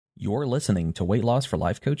You're listening to Weight Loss for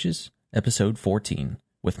Life Coaches, Episode 14,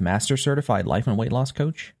 with Master Certified Life and Weight Loss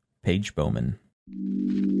Coach, Paige Bowman.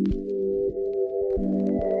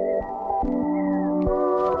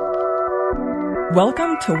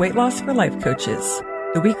 Welcome to Weight Loss for Life Coaches,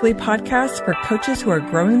 the weekly podcast for coaches who are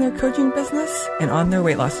growing their coaching business and on their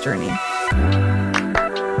weight loss journey.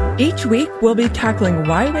 Each week, we'll be tackling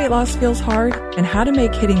why weight loss feels hard and how to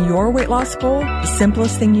make hitting your weight loss goal the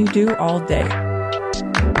simplest thing you do all day.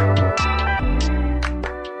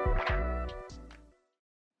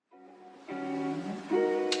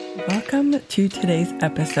 Welcome to today's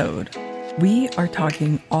episode. We are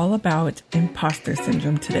talking all about imposter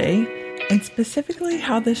syndrome today, and specifically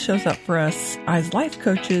how this shows up for us as life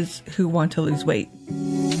coaches who want to lose weight.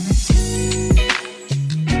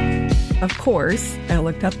 Of course, I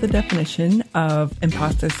looked up the definition of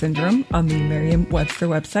imposter syndrome on the Merriam-Webster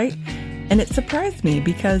website, and it surprised me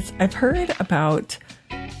because I've heard about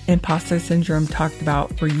imposter syndrome talked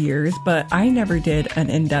about for years, but I never did an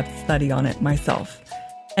in-depth study on it myself,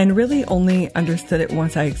 and really only understood it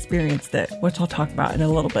once I experienced it, which I'll talk about in a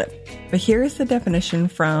little bit. But here is the definition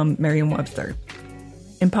from Merriam-Webster.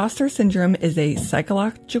 Imposter syndrome is a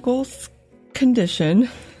psychological condition,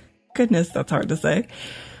 goodness, that's hard to say,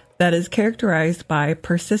 that is characterized by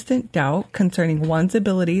persistent doubt concerning one's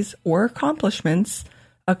abilities or accomplishments,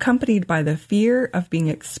 accompanied by the fear of being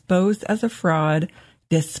exposed as a fraud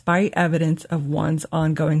despite evidence of one's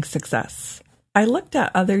ongoing success. I looked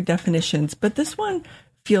at other definitions, but this one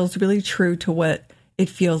feels really true to what it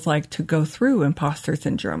feels like to go through imposter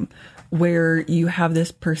syndrome, where you have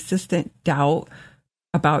this persistent doubt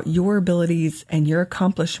about your abilities and your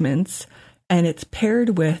accomplishments, and it's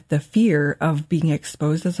paired with the fear of being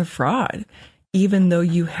exposed as a fraud, even though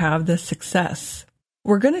you have the success.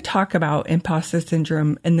 We're going to talk about imposter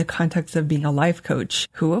syndrome in the context of being a life coach,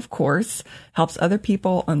 who, of course, helps other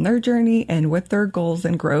people on their journey and with their goals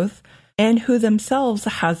and growth, and who themselves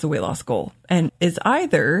has a weight loss goal and is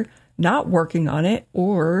either not working on it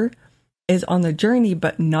or is on the journey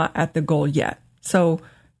but not at the goal yet. So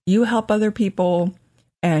you help other people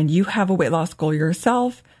and you have a weight loss goal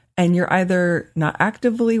yourself, and you're either not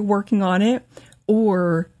actively working on it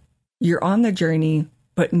or you're on the journey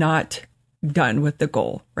but not done with the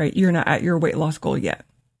goal, right? You're not at your weight loss goal yet.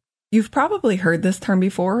 You've probably heard this term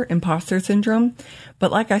before, imposter syndrome, but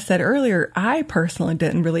like I said earlier, I personally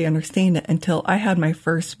didn't really understand it until I had my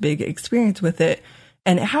first big experience with it,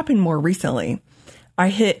 and it happened more recently. I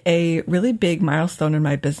hit a really big milestone in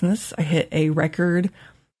my business. I hit a record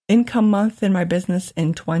income month in my business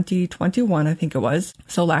in 2021, I think it was,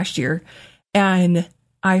 so last year, and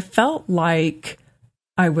I felt like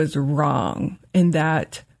I was wrong in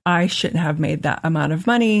that I shouldn't have made that amount of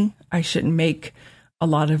money. I shouldn't make a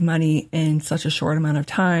lot of money in such a short amount of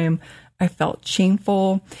time. I felt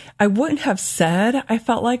shameful. I wouldn't have said I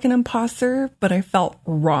felt like an imposter, but I felt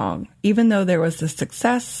wrong, even though there was a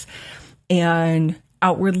success and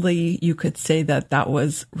outwardly you could say that that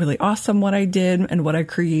was really awesome what I did and what I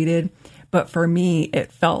created. But for me,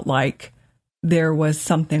 it felt like there was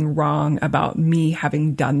something wrong about me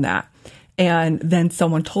having done that. And then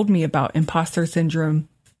someone told me about imposter syndrome,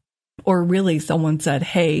 or really someone said,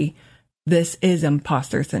 hey, this is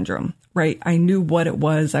imposter syndrome, right? I knew what it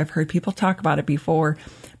was. I've heard people talk about it before,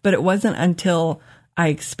 but it wasn't until I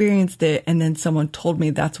experienced it and then someone told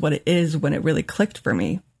me that's what it is when it really clicked for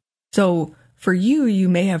me. So for you, you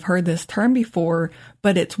may have heard this term before,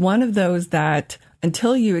 but it's one of those that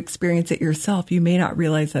until you experience it yourself, you may not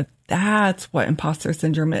realize that that's what imposter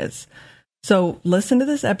syndrome is. So listen to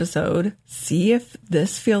this episode, see if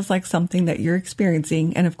this feels like something that you're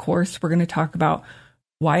experiencing. And of course, we're going to talk about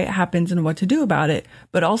why it happens and what to do about it,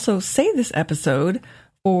 but also save this episode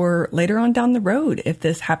for later on down the road if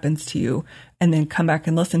this happens to you, and then come back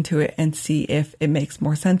and listen to it and see if it makes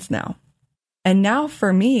more sense now. And now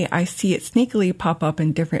for me, I see it sneakily pop up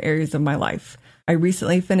in different areas of my life. I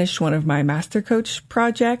recently finished one of my master coach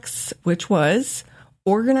projects, which was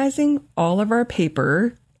organizing all of our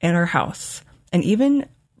paper in our house. And even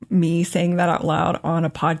me saying that out loud on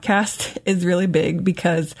a podcast is really big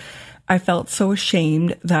because I felt so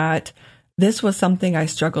ashamed that this was something I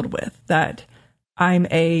struggled with, that I'm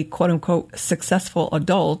a quote unquote successful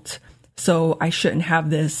adult, so I shouldn't have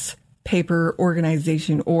this paper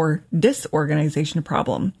organization or disorganization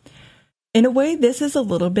problem. In a way, this is a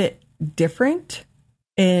little bit different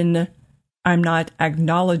in I'm not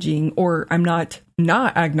acknowledging, or I'm not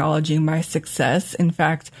acknowledging my success. In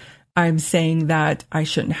fact, I'm saying that I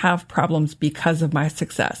shouldn't have problems because of my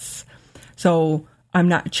success. So I'm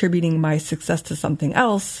not attributing my success to something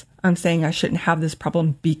else. I'm saying I shouldn't have this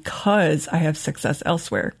problem because I have success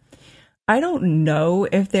elsewhere. I don't know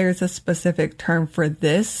if there's a specific term for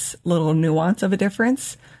this little nuance of a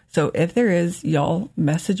difference. So if there is, y'all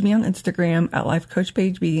message me on Instagram at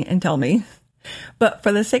LifeCoachPageB and tell me. But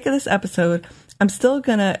for the sake of this episode, I'm still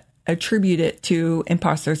going to attribute it to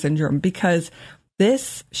imposter syndrome because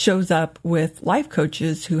this shows up with life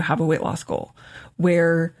coaches who have a weight loss goal,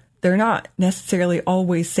 where they're not necessarily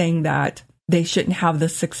always saying that they shouldn't have the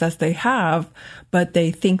success they have, but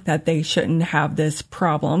they think that they shouldn't have this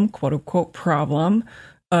problem, quote unquote problem,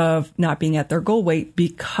 of not being at their goal weight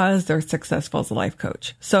because they're successful as a life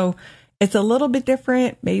coach. So it's a little bit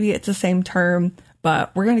different. Maybe it's the same term,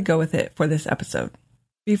 but we're going to go with it for this episode.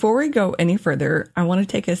 Before we go any further, I want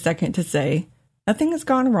to take a second to say nothing has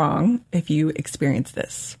gone wrong if you experience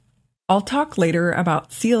this. I'll talk later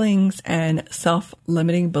about ceilings and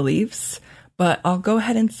self-limiting beliefs, but I'll go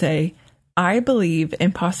ahead and say I believe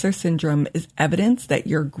imposter syndrome is evidence that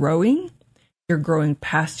you're growing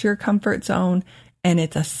past your comfort zone, and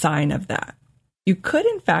it's a sign of that. You could,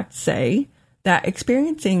 in fact, say that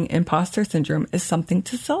experiencing imposter syndrome is something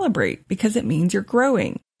to celebrate because it means you're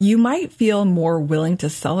growing. You might feel more willing to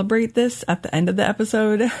celebrate this at the end of the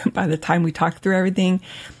episode by the time we talk through everything,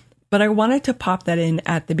 but I wanted to pop that in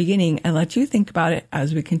at the beginning and let you think about it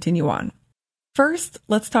as we continue on. First,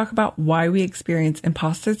 let's talk about why we experience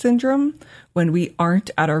imposter syndrome when we aren't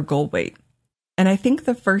at our goal weight. And I think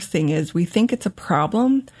the first thing is we think it's a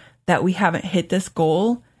problem that we haven't hit this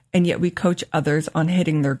goal, and yet we coach others on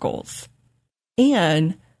hitting their goals.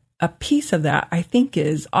 And a piece of that, I think,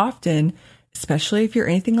 is often, especially if you're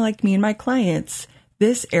anything like me and my clients,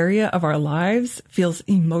 this area of our lives feels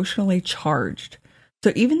emotionally charged.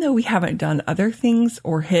 So even though we haven't done other things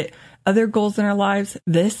or hit other goals in our lives,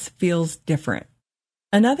 this feels different.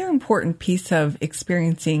 Another important piece of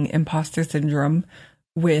experiencing imposter syndrome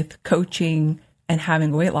with coaching and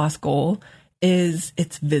having a weight loss goal is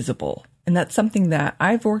it's visible. And that's something that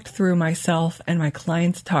I've worked through myself and my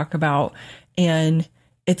clients talk about. And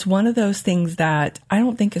it's one of those things that I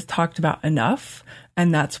don't think is talked about enough.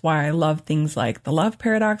 And that's why I love things like the love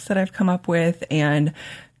paradox that I've come up with and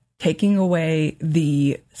taking away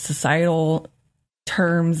the societal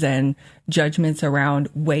terms and judgments around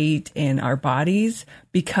weight in our bodies,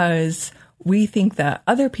 because we think that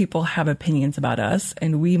other people have opinions about us,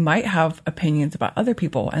 and we might have opinions about other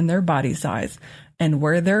people and their body size and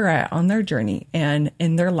where they're at on their journey and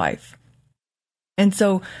in their life. And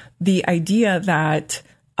so the idea that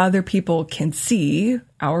other people can see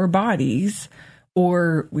our bodies,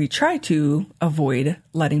 or we try to avoid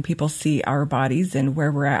letting people see our bodies and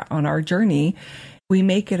where we're at on our journey, we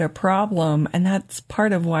make it a problem. And that's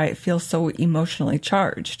part of why it feels so emotionally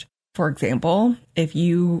charged. For example, if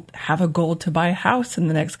you have a goal to buy a house in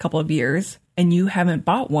the next couple of years and you haven't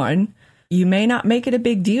bought one, you may not make it a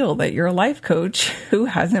big deal that you're a life coach who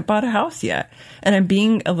hasn't bought a house yet. And I'm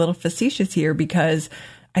being a little facetious here because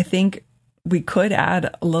I think we could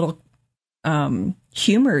add a little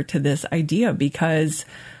humor to this idea, because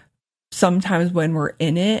sometimes when we're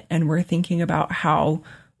in it and we're thinking about how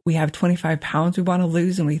we have 25 pounds we want to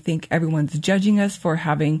lose and we think everyone's judging us for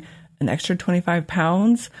having an extra 25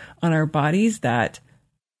 pounds on our bodies, that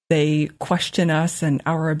they question us and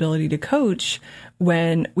our ability to coach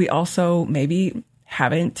when we also maybe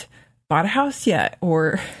haven't bought a house yet,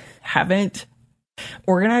 or haven't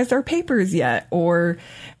organized our papers yet, or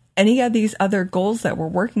any of these other goals that we're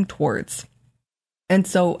working towards. And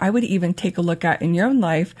so I would even take a look at in your own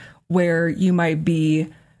life where you might be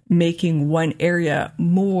making one area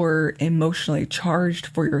more emotionally charged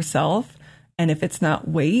for yourself. And if it's not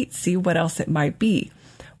weight, see what else it might be.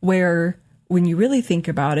 Where when you really think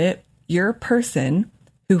about it, you're a person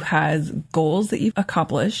who has goals that you've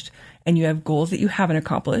accomplished and you have goals that you haven't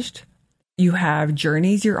accomplished. You have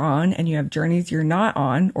journeys you're on and you have journeys you're not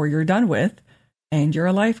on or you're done with, and you're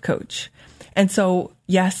a life coach. And so,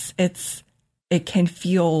 yes, it can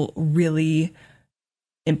feel really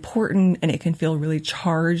important and it can feel really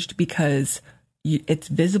charged because it's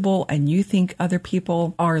visible and you think other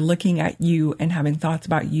people are looking at you and having thoughts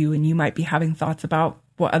about you, and you might be having thoughts about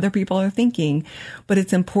what other people are thinking. But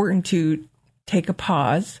it's important to take a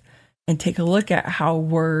pause and take a look at how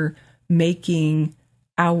we're making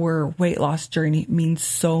our weight loss journey mean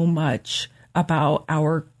so much about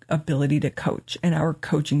our ability to coach and our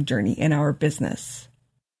coaching journey in our business.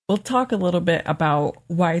 We'll talk a little bit about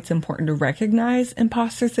why it's important to recognize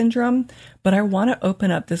imposter syndrome, but I want to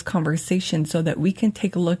open up this conversation so that we can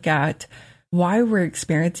take a look at why we're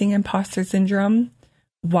experiencing imposter syndrome,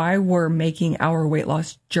 why we're making our weight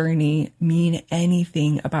loss journey mean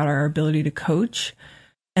anything about our ability to coach.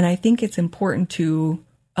 And I think it's important to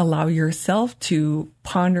allow yourself to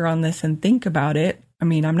ponder on this and think about it I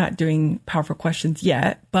mean, I'm not doing powerful questions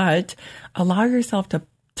yet, but allow yourself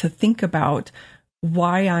to think about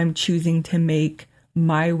why I'm choosing to make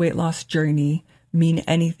my weight loss journey mean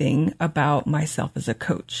anything about myself as a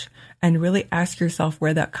coach, and really ask yourself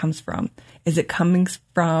where that comes from. Is it coming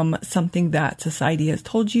from something that society has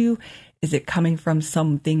told you? Is it coming from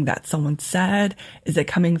something that someone said? Is it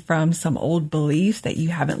coming from some old beliefs that you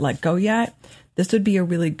haven't let go yet? This would be a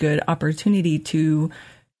really good opportunity to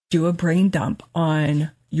do a brain dump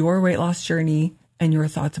on your weight loss journey and your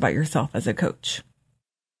thoughts about yourself as a coach.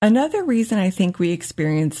 Another reason I think we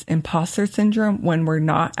experience imposter syndrome when we're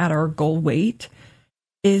not at our goal weight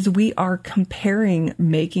is we are comparing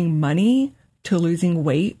making money to losing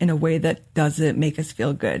weight in a way that doesn't make us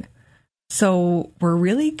feel good. So we're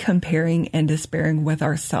really comparing and despairing with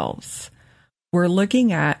ourselves. We're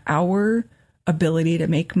looking at our ability to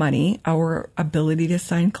make money, our ability to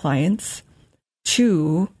sign clients,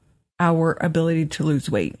 to our ability to lose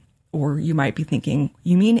weight. Or you might be thinking,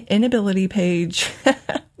 you mean inability, Paige?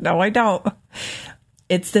 No, I don't.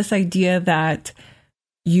 It's this idea that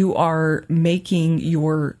you are making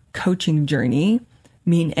your coaching journey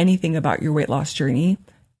mean anything about your weight loss journey,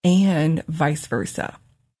 and vice versa.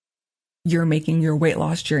 You're making your weight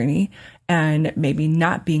loss journey and maybe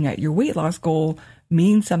not being at your weight loss goal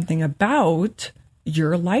mean something about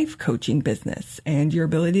your life coaching business and your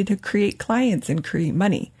ability to create clients and create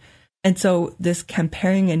money. And so this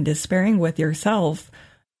comparing and despairing with yourself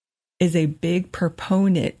is a big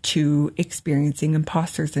proponent to experiencing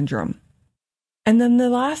imposter syndrome. And then the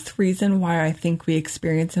last reason why I think we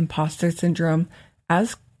experience imposter syndrome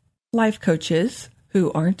as life coaches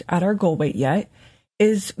who aren't at our goal weight yet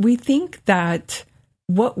is we think that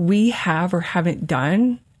what we have or haven't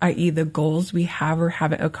done, i.e. the goals we have or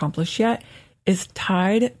haven't accomplished yet, is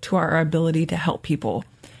tied to our ability to help people.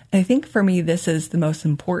 And I think for me, this is the most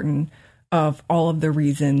important of all of the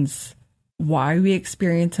reasons why we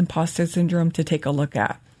experience imposter syndrome to take a look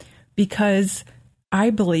at. Because I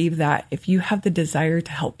believe that if you have the desire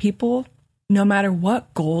to help people, no matter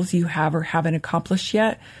what goals you have or haven't accomplished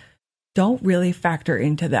yet, don't really factor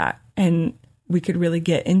into that. And we could really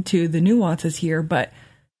get into the nuances here, but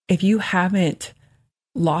if you haven't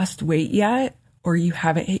lost weight yet, or you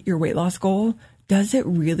haven't hit your weight loss goal, does it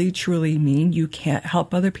really truly mean you can't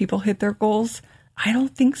help other people hit their goals? I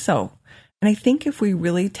don't think so. And I think if we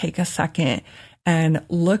really take a second and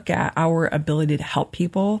look at our ability to help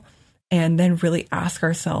people and then really ask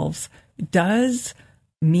ourselves, does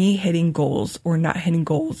me hitting goals or not hitting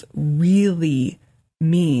goals really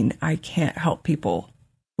mean I can't help people?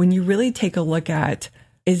 When you really take a look at,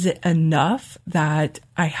 is it enough that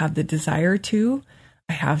I have the desire to,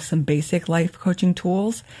 I have some basic life coaching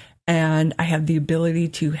tools, and I have the ability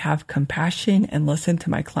to have compassion and listen to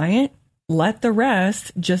my client? Let the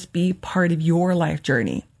rest just be part of your life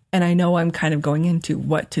journey. And I know I'm kind of going into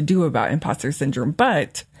what to do about imposter syndrome,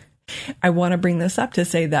 but I want to bring this up to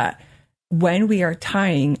say that when we are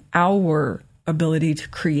tying our ability to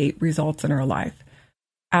create results in our life,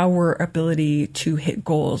 our ability to hit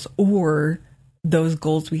goals, or those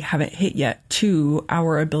goals we haven't hit yet, to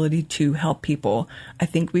our ability to help people, I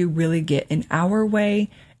think we really get in our way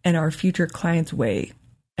and our future clients' way.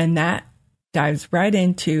 And that dives right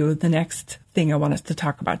into the next thing I want us to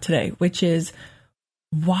talk about today, which is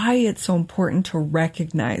why it's so important to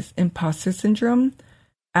recognize imposter syndrome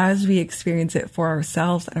as we experience it for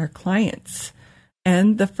ourselves and our clients.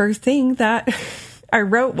 And the first thing that I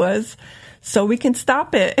wrote was, so we can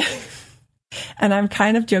stop it. And I'm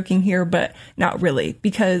kind of joking here, but not really,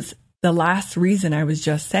 because the last reason I was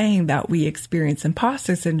just saying that we experience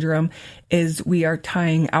imposter syndrome is we are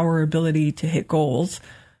tying our ability to hit goals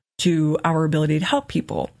to our ability to help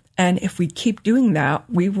people. And if we keep doing that,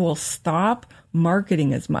 we will stop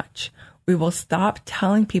marketing as much. We will stop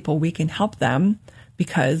telling people we can help them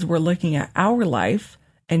because we're looking at our life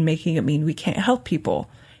and making it mean we can't help people.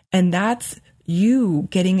 And that's you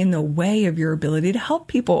getting in the way of your ability to help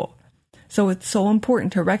people. So it's so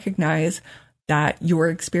important to recognize that you're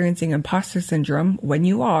experiencing imposter syndrome when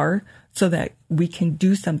you are, so that we can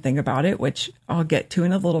do something about it, which I'll get to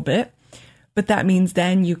in a little bit. But that means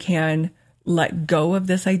then you can let go of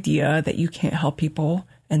this idea that you can't help people.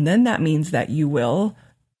 And then that means that you will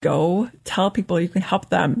go tell people you can help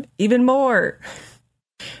them even more.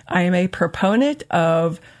 I am a proponent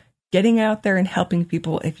of getting out there and helping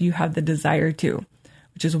people if you have the desire to,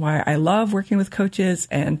 which is why I love working with coaches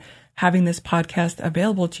and having this podcast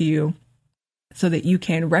available to you so that you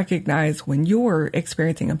can recognize when you're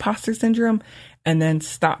experiencing imposter syndrome and then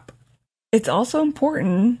stop. It's also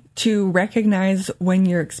important to recognize when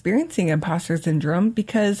you're experiencing imposter syndrome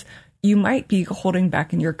because you might be holding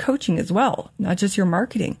back in your coaching as well, not just your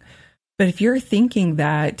marketing. But if you're thinking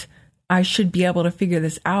that I should be able to figure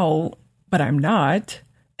this out, but I'm not,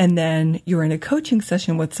 and then you're in a coaching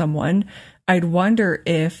session with someone, I'd wonder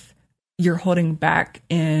if you're holding back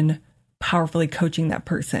in powerfully coaching that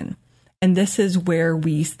person. And this is where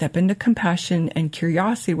we step into compassion and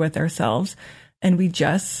curiosity with ourselves, and we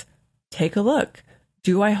just take a look.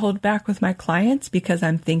 Do I hold back with my clients because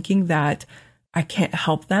I'm thinking that I can't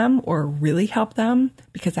help them or really help them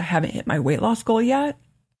because I haven't hit my weight loss goal yet?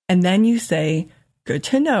 And then you say, good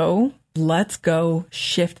to know, let's go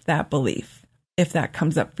shift that belief if that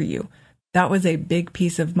comes up for you. That was a big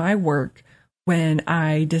piece of my work when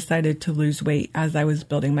I decided to lose weight as I was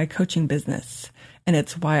building my coaching business. And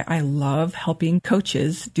it's why I love helping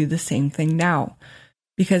coaches do the same thing now,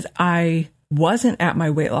 because I wasn't at my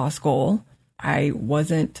weight loss goal. I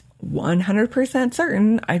wasn't 100%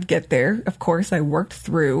 certain I'd get there. Of course, I worked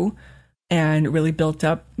through and really built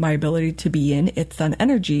up my ability to be in its sun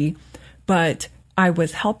energy, but I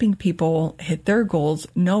was helping people hit their goals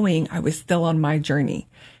knowing I was still on my journey.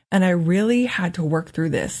 And I really had to work through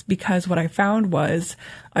this because what I found was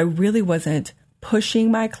I really wasn't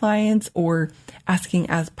pushing my clients or asking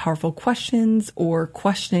as powerful questions or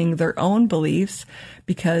questioning their own beliefs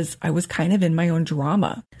because I was kind of in my own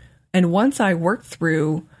drama. And once I worked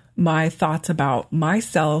through my thoughts about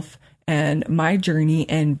myself and my journey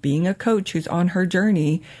and being a coach who's on her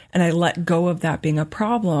journey, and I let go of that being a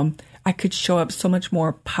problem, I could show up so much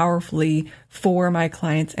more powerfully for my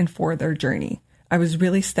clients and for their journey. I was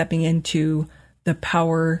really stepping into the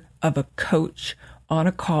power of a coach on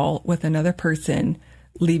a call with another person,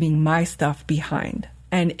 leaving my stuff behind.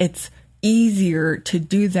 And it's easier to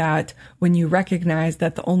do that when you recognize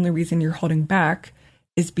that the only reason you're holding back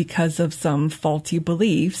is because of some faulty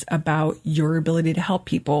beliefs about your ability to help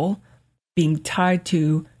people being tied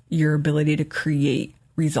to your ability to create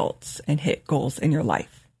results and hit goals in your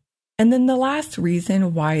life. And then the last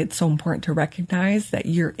reason why it's so important to recognize that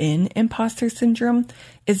you're in imposter syndrome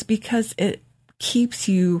is because it keeps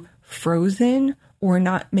you frozen or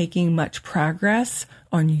not making much progress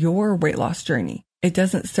on your weight loss journey. It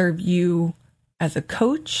doesn't serve you as a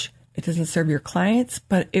coach. It doesn't serve your clients,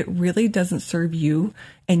 but it really doesn't serve you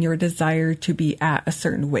and your desire to be at a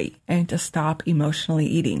certain weight and to stop emotionally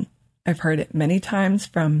eating. I've heard it many times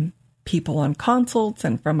from people on consults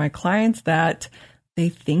and from my clients that they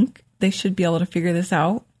think they should be able to figure this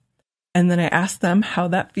out. And then I ask them how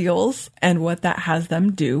that feels and what that has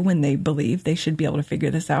them do when they believe they should be able to figure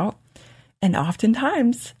this out. And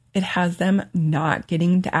oftentimes it has them not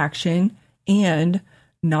getting into action and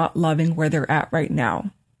not loving where they're at right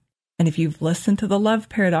now. And if you've listened to the Love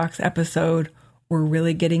Paradox episode, we're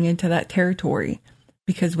really getting into that territory,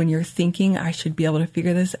 because when you're thinking I should be able to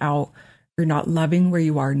figure this out, you're not loving where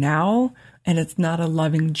you are now, and it's not a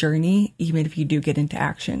loving journey, even if you do get into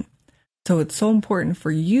action. So it's so important for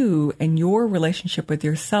you and your relationship with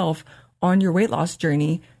yourself on your weight loss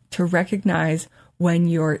journey to recognize when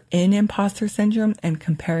you're in imposter syndrome and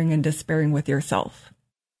comparing and despairing with yourself.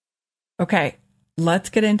 Okay, let's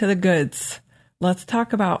get into the goods. Let's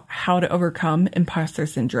talk about how to overcome imposter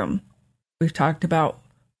syndrome. We've talked about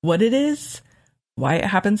what it is, why it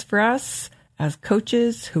happens for us as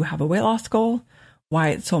coaches who have a weight loss goal, why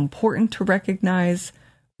it's so important to recognize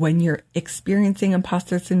when you're experiencing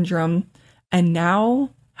imposter syndrome, and now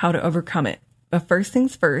how to overcome it. But first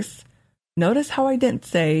things first, notice how I didn't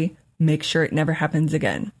say, make sure it never happens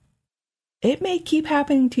again. It may keep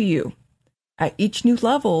happening to you. At each new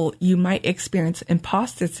level, you might experience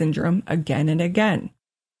imposter syndrome again and again.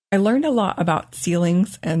 I learned a lot about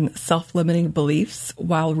ceilings and self-limiting beliefs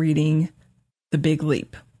while reading The Big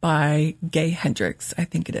Leap by Gay Hendricks, I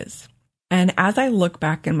think it is. And as I look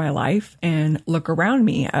back in my life and look around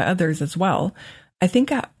me at others as well, I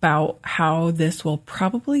think about how this will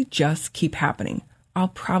probably just keep happening. I'll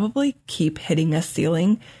probably keep hitting a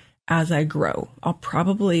ceiling as I grow. I'll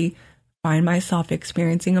probably find myself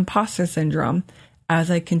experiencing imposter syndrome as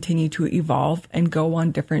I continue to evolve and go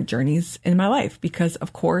on different journeys in my life, because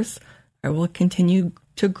of course I will continue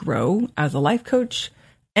to grow as a life coach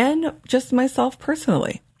and just myself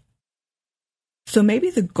personally. So maybe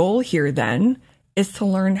the goal here then is to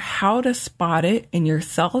learn how to spot it in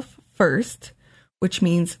yourself first, which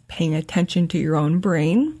means paying attention to your own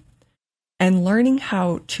brain and learning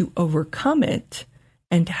how to overcome it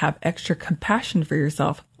and to have extra compassion for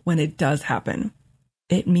yourself when it does happen.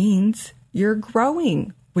 It means you're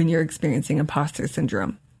growing when you're experiencing imposter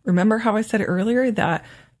syndrome. Remember how I said earlier that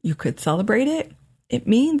you could celebrate it? It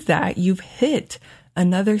means that you've hit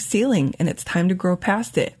another ceiling and it's time to grow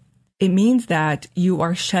past it. It means that you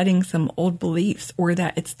are shedding some old beliefs, or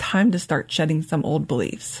that it's time to start shedding some old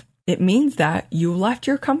beliefs. It means that you left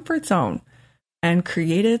your comfort zone and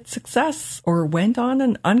created success, or went on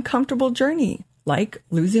an uncomfortable journey, like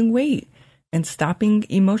losing weight and stopping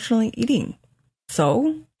emotionally eating.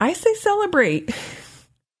 So I say celebrate.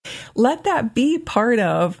 Let that be part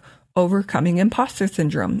of overcoming imposter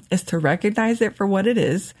syndrome, is to recognize it for what it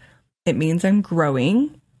is. It means I'm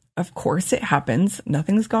growing. Of course it happens.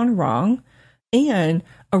 Nothing's gone wrong. And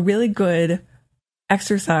a really good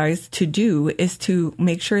exercise to do is to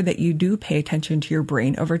make sure that you do pay attention to your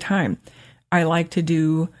brain over time. I like to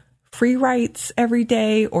do free writes every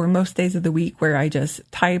day, or most days of the week, where I just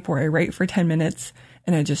type or I write for 10 minutes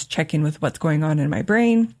and I just check in with what's going on in my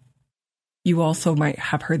brain. You also might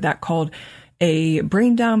have heard that called a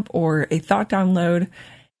brain dump or a thought download.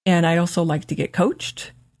 And I also like to get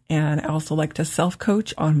coached, and I also like to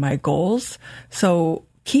self-coach on my goals. So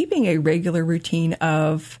keeping a regular routine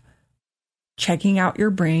of checking out your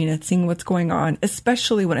brain and seeing what's going on,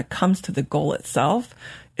 especially when it comes to the goal itself,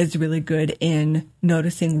 is really good in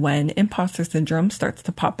noticing when imposter syndrome starts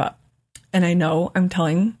to pop up. And I know I'm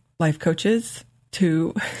telling life coaches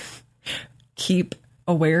to keep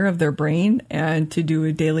aware of their brain and to do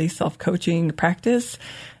a daily self-coaching practice.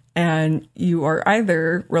 And you are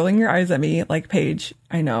either rolling your eyes at me like, Paige,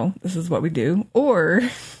 I know this is what we do, or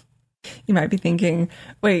you might be thinking,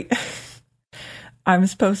 wait, I'm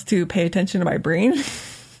supposed to pay attention to my brain.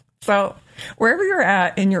 So wherever you're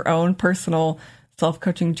at in your own personal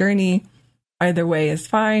self-coaching journey, either way is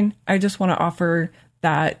fine. I just want to offer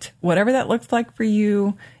that whatever that looks like for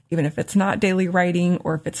you, even if it's not daily writing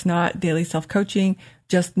or if it's not daily self-coaching,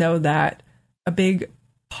 just know that a big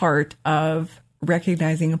part of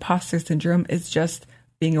recognizing imposter syndrome is just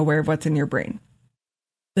being aware of what's in your brain.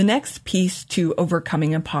 The next piece to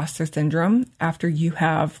overcoming imposter syndrome, after you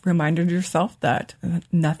have reminded yourself that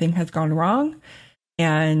nothing has gone wrong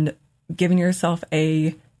and given yourself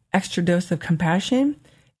a extra dose of compassion,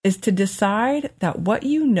 is to decide that what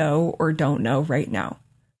you know or don't know right now,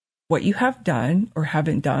 what you have done or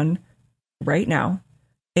haven't done right now,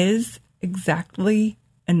 is exactly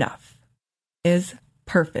enough, is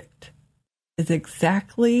perfect, is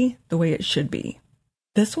exactly the way it should be.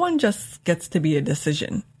 This one just gets to be a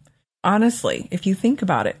decision. Honestly, if you think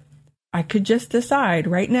about it, I could just decide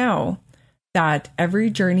right now that every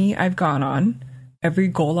journey I've gone on, every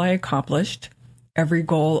goal I accomplished, every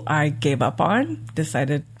goal I gave up on,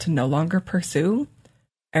 decided to no longer pursue,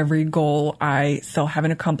 every goal I still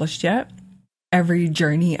haven't accomplished yet, every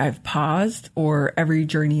journey I've paused or every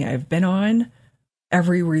journey I've been on,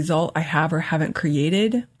 every result I have or haven't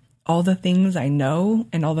created, all the things I know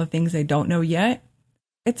and all the things I don't know yet,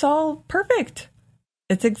 it's all perfect.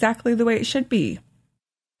 It's exactly the way it should be.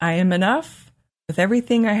 I am enough with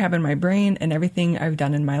everything I have in my brain and everything I've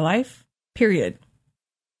done in my life, period.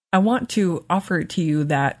 I want to offer it to you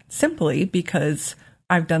that simply because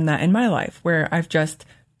I've done that in my life, where I've just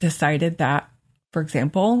decided that, for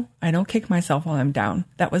example, I don't kick myself while I'm down.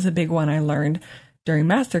 That was a big one I learned during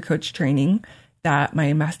Master Coach training, that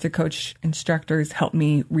my Master Coach instructors helped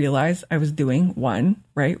me realize I was doing. One,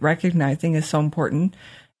 right? Recognizing is so important,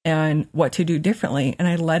 and what to do differently. And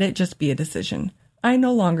I let it just be a decision. I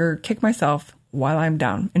no longer kick myself while I'm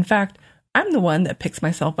down. In fact, I'm the one that picks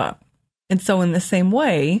myself up. And so in the same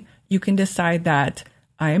way, you can decide that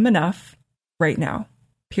I am enough right now,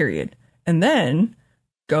 period. And then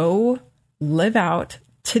go live out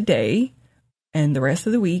today and the rest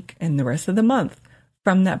of the week and the rest of the month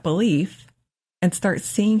from that belief, and start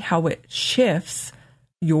seeing how it shifts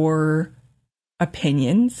your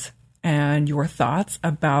opinions and your thoughts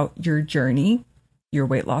about your journey, your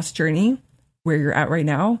weight loss journey, where you're at right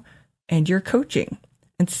now, and your coaching.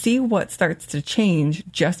 And see what starts to change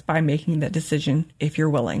just by making that decision if you're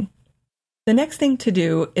willing. The next thing to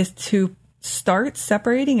do is to start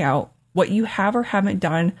separating out what you have or haven't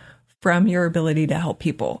done from your ability to help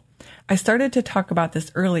people. I started to talk about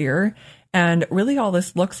this earlier, and really all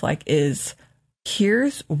this looks like is,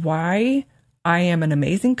 here's why I am an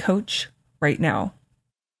amazing coach right now,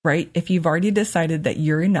 right? If you've already decided that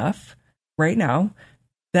you're enough right now,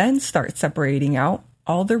 then start separating out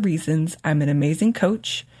all the reasons I'm an amazing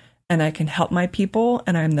coach and I can help my people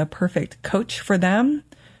and I'm the perfect coach for them,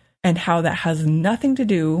 and how that has nothing to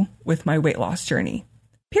do with my weight loss journey.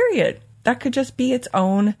 Period. That could just be its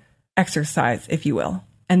own exercise, if you will.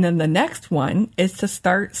 And then the next one is to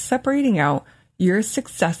start separating out your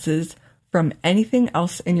successes from anything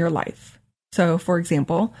else in your life. So, for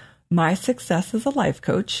example, my success as a life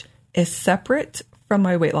coach is separate from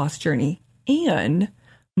my weight loss journey, and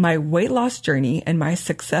my weight loss journey and my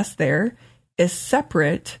success there is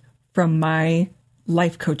separate from my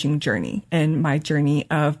life coaching journey and my journey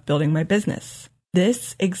of building my business.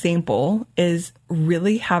 This example is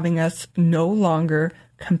really having us no longer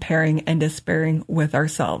comparing and despairing with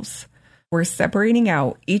ourselves. We're separating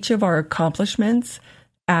out each of our accomplishments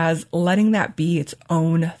as letting that be its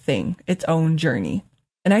own thing, its own journey.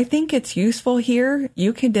 And I think it's useful here.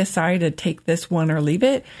 You can decide to take this one or leave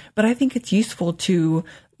it, but I think it's useful to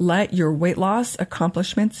let your weight loss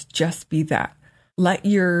accomplishments just be that. Let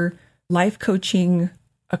your life coaching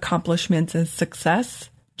accomplishments and success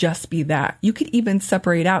just be that. You could even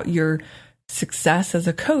separate out your success as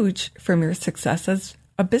a coach from your success as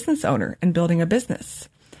a business owner and building a business.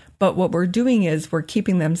 But what we're doing is we're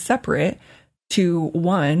keeping them separate to,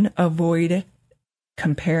 one, avoid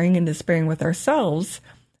comparing and despairing with ourselves,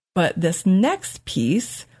 but this next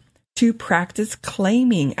piece, to practice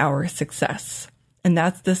claiming our success. And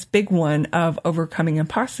that's this big one of overcoming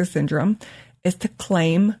imposter syndrome, is to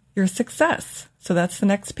claim your success. So that's the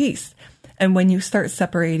next piece. And when you start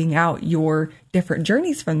separating out your different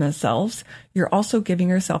journeys from themselves, you're also giving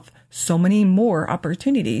yourself so many more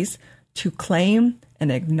opportunities to claim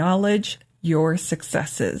and acknowledge your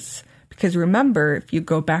successes. Because remember, if you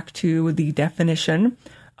go back to the definition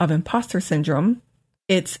of imposter syndrome,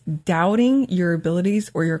 it's doubting your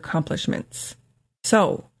abilities or your accomplishments.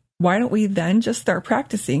 So why don't we then just start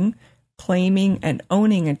practicing claiming and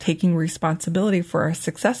owning and taking responsibility for our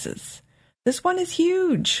successes? This one is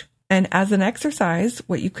huge. And as an exercise,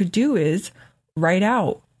 what you could do is write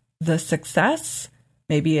out the success.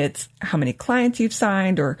 Maybe it's how many clients you've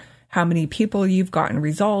signed, or how many people you've gotten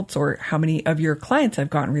results, or how many of your clients have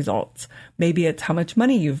gotten results. Maybe it's how much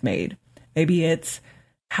money you've made. Maybe it's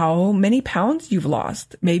how many pounds you've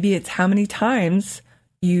lost. Maybe it's how many times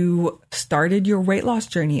you started your weight loss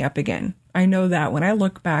journey up again. I know that when I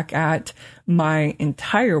look back at my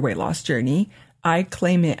entire weight loss journey, I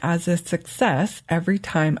claim it as a success every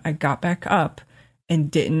time I got back up and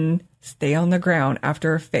didn't stay on the ground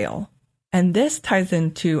after a fail. And this ties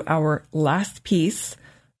into our last piece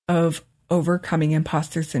of overcoming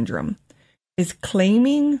imposter syndrome, is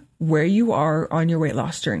claiming where you are on your weight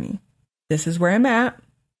loss journey. This is where I'm at.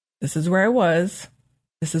 This is where I was.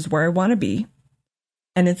 This is where I want to be.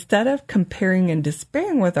 And instead of comparing and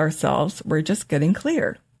despairing with ourselves, we're just getting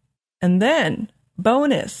clear. And then,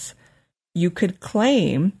 bonus, you could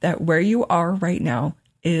claim that where you are right now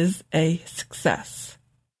is a success.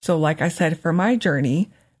 So like I said, for my journey,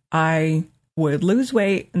 I would lose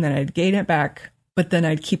weight and then I'd gain it back, but then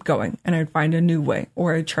I'd keep going and I'd find a new way,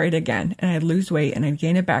 or I'd try it again and I'd lose weight and I'd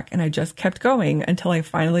gain it back. And I just kept going until I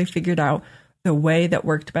finally figured out the way that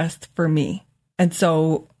worked best for me. And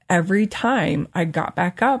so every time I got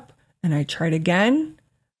back up and I tried again,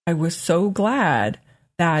 I was so glad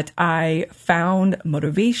that I found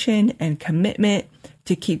motivation and commitment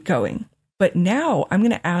to keep going. But now I'm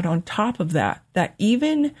going to add on top of that, that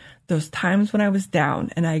even those times when I was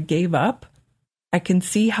down and I gave up, I can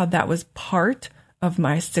see how that was part of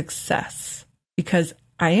my success, because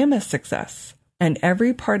I am a success and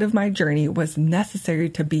every part of my journey was necessary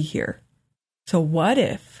to be here. So what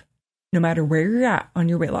if, no matter where you're at on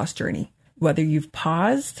your weight loss journey, whether you've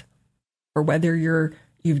paused or whether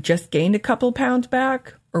you've just gained a couple pounds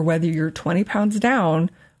back, or whether you're 20 pounds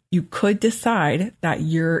down, you could decide that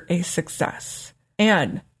you're a success.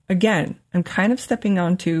 And again, I'm kind of stepping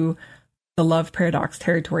onto the love paradox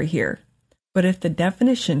territory here. But if the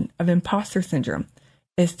definition of imposter syndrome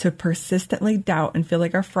is to persistently doubt and feel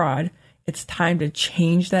like a fraud, it's time to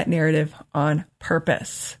change that narrative on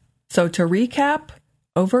purpose. So to recap,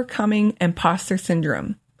 overcoming imposter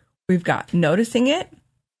syndrome, we've got noticing it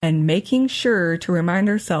and making sure to remind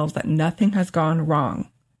ourselves that nothing has gone wrong.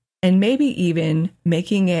 And maybe even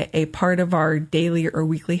making it a part of our daily or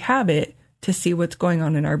weekly habit to see what's going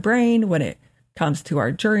on in our brain when it comes to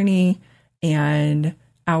our journey and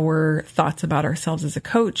our thoughts about ourselves as a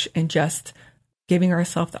coach, and just giving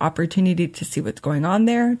ourselves the opportunity to see what's going on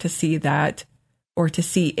there, to see that, or to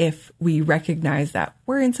see if we recognize that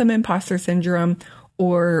we're in some imposter syndrome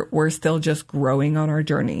or we're still just growing on our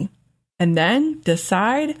journey. And then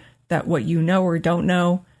decide that what you know or don't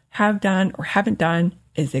know, have done or haven't done,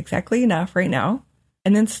 is exactly enough right now.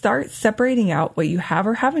 And then start separating out what you have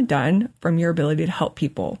or haven't done from your ability to help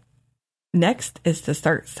people. Next is to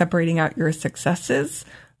start separating out your successes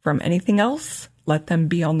from anything else. Let them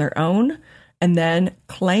be on their own, and then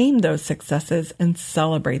claim those successes and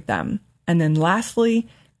celebrate them. And then lastly,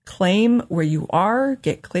 claim where you are,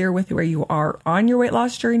 get clear with where you are on your weight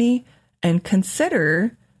loss journey, and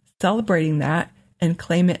consider celebrating that and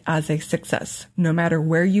claim it as a success, no matter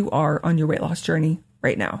where you are on your weight loss journey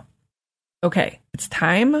right now. Okay, it's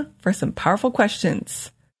time for some powerful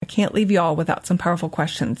questions. I can't leave you all without some powerful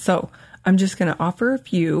questions. So I'm just going to offer a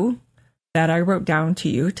few that I wrote down to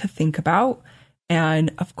you to think about.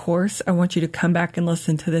 And of course, I want you to come back and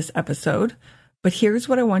listen to this episode. But here's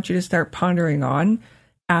what I want you to start pondering on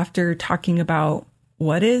after talking about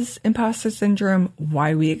what is imposter syndrome,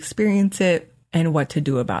 why we experience it, and what to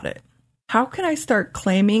do about it. How can I start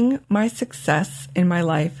claiming my success in my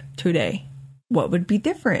life today? What would be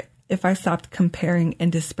different if I stopped comparing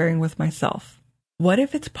and despairing with myself? What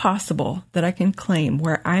if it's possible that I can claim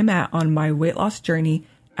where I'm at on my weight loss journey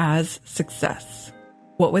as success?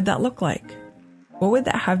 What would that look like? What would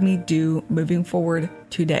that have me do moving forward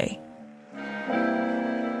today?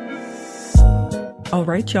 All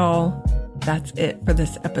right, y'all, that's it for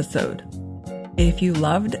this episode. If you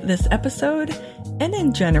loved this episode and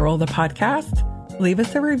in general the podcast, leave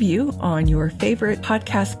us a review on your favorite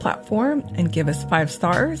podcast platform and give us 5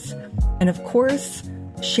 stars. And of course,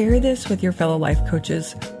 share this with your fellow life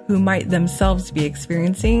coaches who might themselves be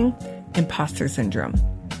experiencing imposter syndrome.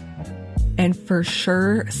 And for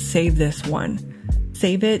sure, save this one.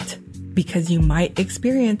 Save it because you might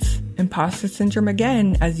experience imposter syndrome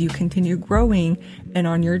again as you continue growing and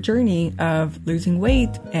on your journey of losing weight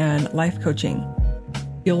and life coaching.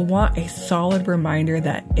 You'll want a solid reminder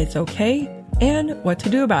that it's okay and what to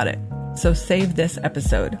do about it. So save this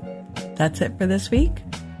episode. That's it for this week.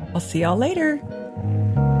 I'll see y'all later.